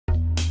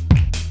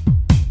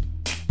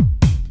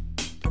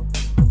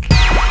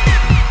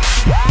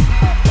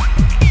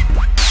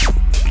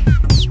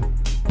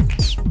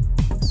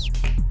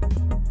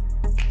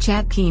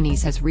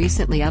Kinis has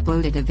recently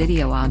uploaded a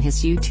video on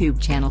his YouTube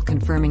channel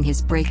confirming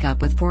his breakup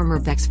with former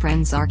Bek'S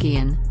friends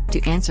Arkian, to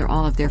answer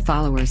all of their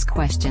followers'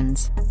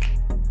 questions.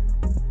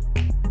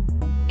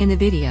 In the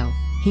video,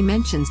 he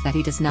mentions that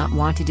he does not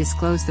want to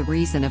disclose the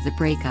reason of the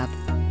breakup.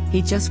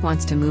 He just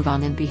wants to move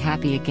on and be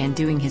happy again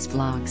doing his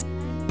vlogs.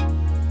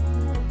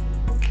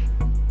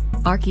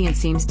 Arkian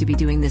seems to be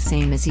doing the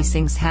same as he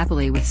sings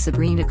happily with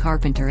Sabrina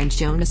Carpenter and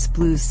Jonas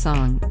Blues'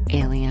 song,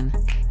 Alien.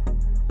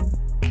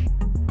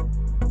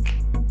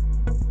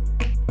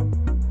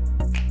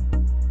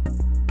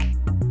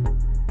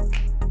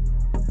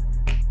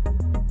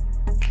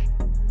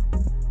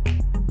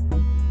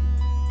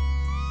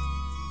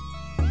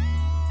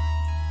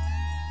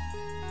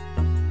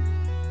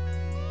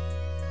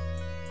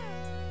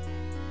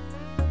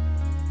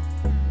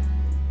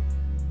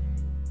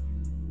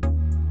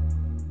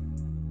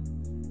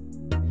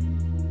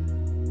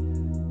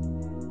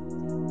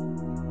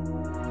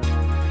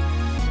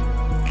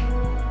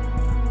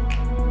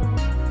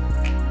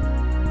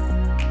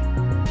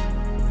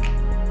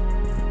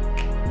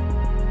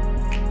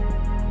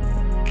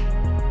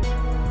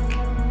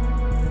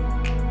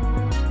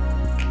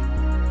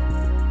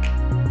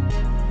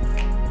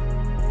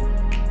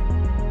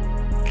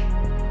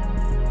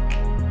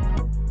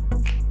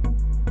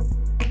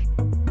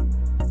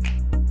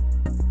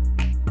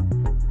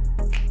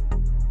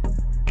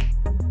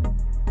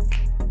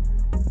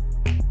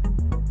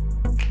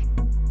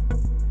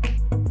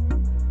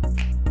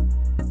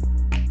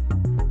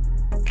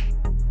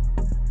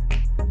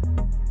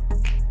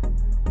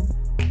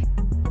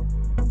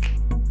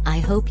 I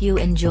hope you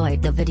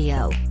enjoyed the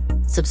video.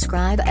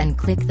 Subscribe and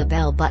click the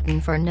bell button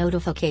for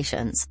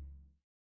notifications.